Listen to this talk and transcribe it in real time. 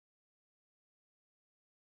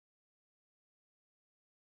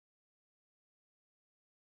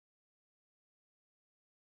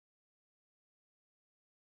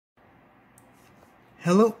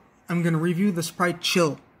Hello, I'm going to review the Sprite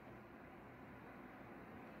Chill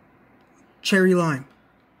Cherry Lime.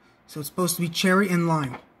 So it's supposed to be cherry and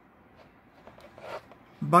lime.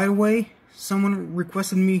 By the way, someone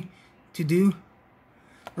requested me to do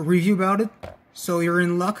a review about it, so you're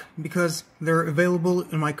in luck because they're available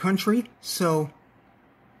in my country. So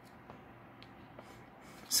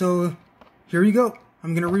here you go.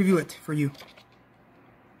 I'm going to review it for you.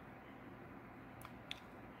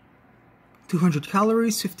 200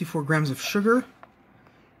 calories, 54 grams of sugar.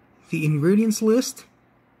 The ingredients list.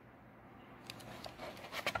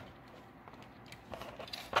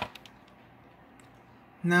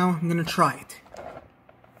 Now I'm gonna try it.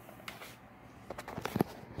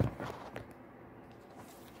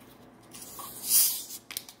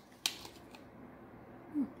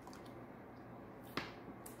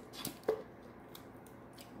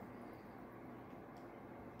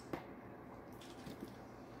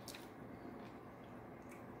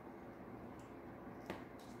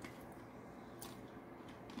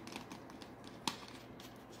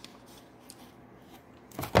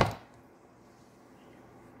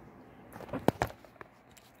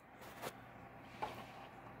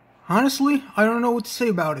 Honestly, I don't know what to say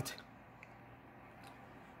about it.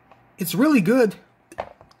 It's really good.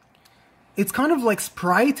 It's kind of like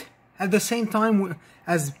Sprite at the same time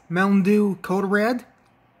as Mountain Dew Code Red.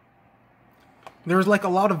 There's like a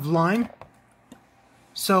lot of lime,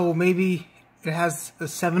 so maybe it has a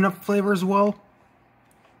 7-Up flavor as well.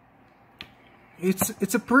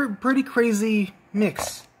 It's a pretty crazy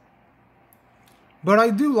mix, but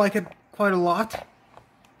I do like it quite a lot.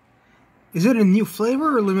 Is it a new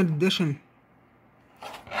flavor or limited edition?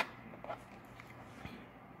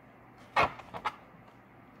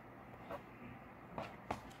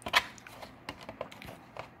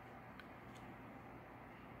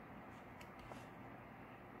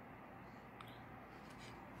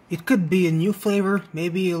 It could be a new flavor,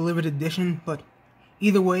 maybe a limited edition, but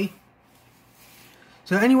either way.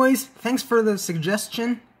 So anyways, thanks for the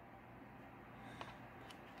suggestion,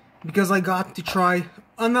 because I got to try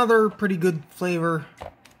another pretty good flavor.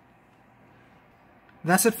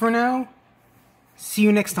 That's it for now. See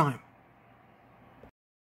you next time.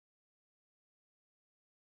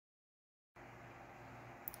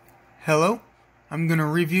 Hello, I'm gonna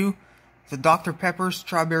review the Dr. Pepper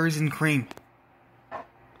Strawberries and Cream.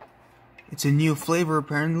 It's a new flavor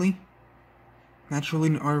apparently, naturally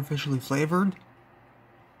and artificially flavored.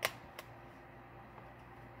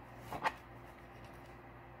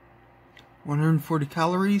 (140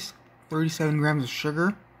 calories, 37 grams of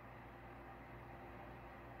sugar.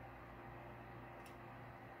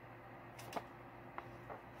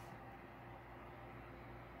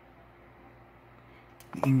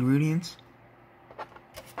 The ingredients.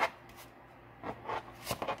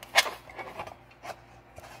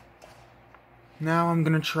 Now I'm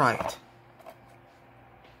gonna try it.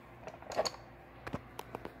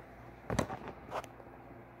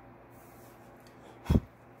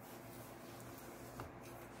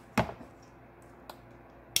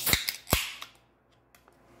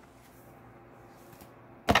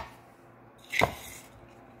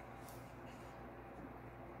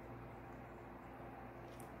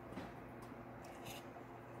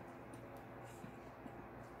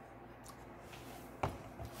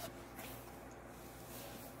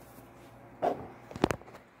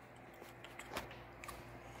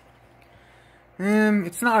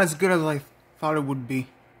 It's not as good as I thought it would be.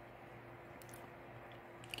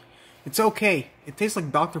 It's okay. It tastes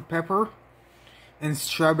like Dr. Pepper and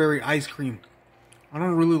strawberry ice cream. I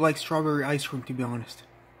don't really like strawberry ice cream, to be honest.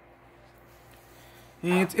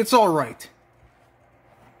 It's alright.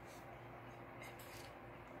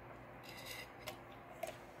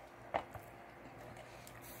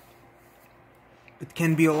 It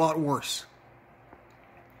can be a lot worse.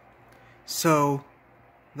 So,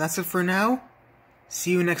 that's it for now.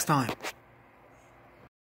 See you next time.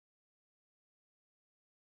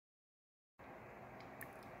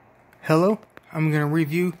 Hello, I'm gonna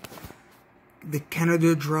review the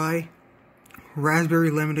Canada Dry Raspberry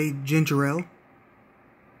Lemonade Ginger Ale.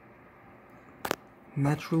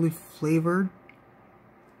 Naturally flavored.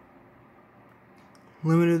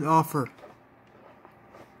 Limited offer.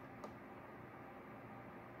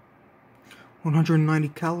 190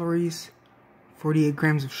 calories, 48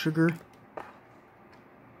 grams of sugar.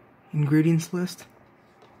 Ingredients list.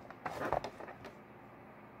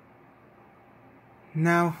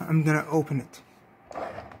 Now I'm gonna open it.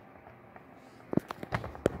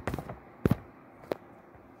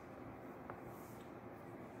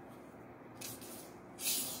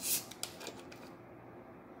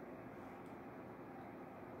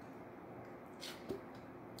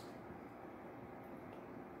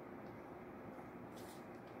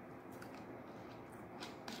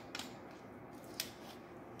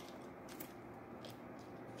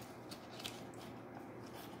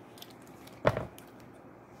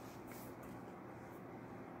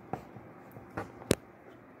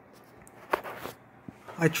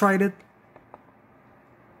 I tried it,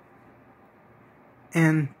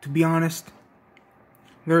 and to be honest,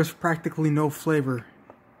 there's practically no flavor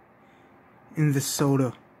in this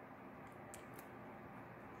soda.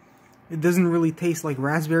 It doesn't really taste like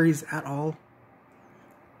raspberries at all.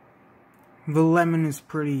 The lemon is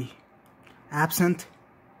pretty absent.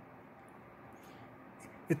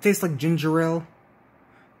 It tastes like ginger ale,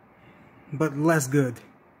 but less good.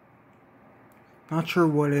 Not sure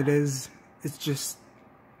what it is.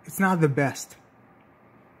 It's not the best.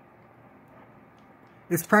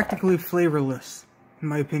 It's practically flavorless, in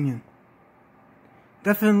my opinion.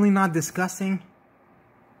 Definitely not disgusting,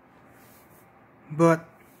 but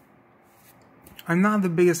I'm not the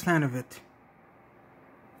biggest fan of it.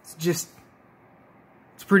 It's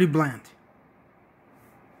pretty bland.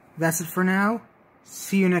 That's it for now.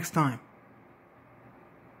 See you next time.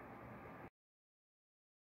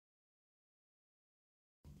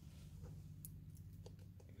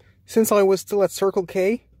 Since I was still at Circle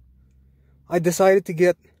K, I decided to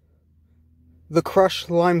get the Crush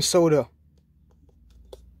Lime Soda.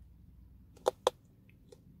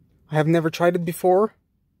 I have never tried it before,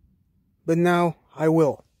 but now I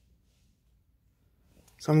will.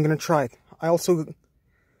 So I'm gonna try it. I also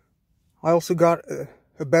got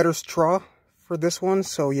a better straw for this one,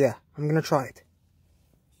 so yeah, I'm gonna try it.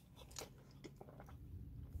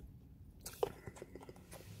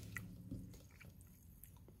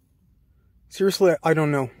 Seriously, I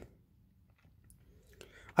don't know.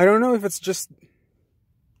 I don't know if it's just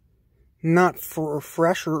not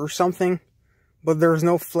fresh or something, but there's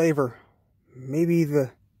no flavor. Maybe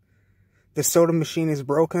the soda machine is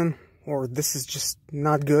broken, or this is just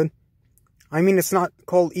not good. I mean, it's not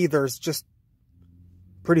cold either, it's just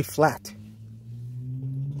pretty flat.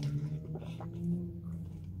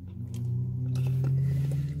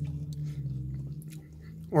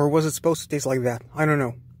 Or was it supposed to taste like that? I don't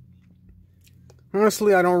know.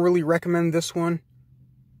 Honestly, I don't really recommend this one.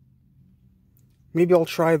 Maybe I'll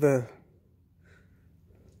try the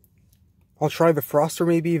Froster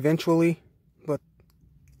maybe eventually, but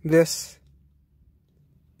this,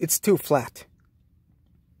 it's too flat.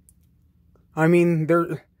 I mean,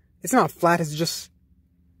 it's not flat,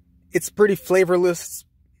 it's pretty flavorless.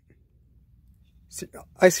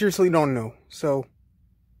 I seriously don't know. So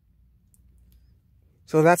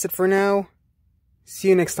that's it for now. See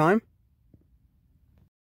you next time.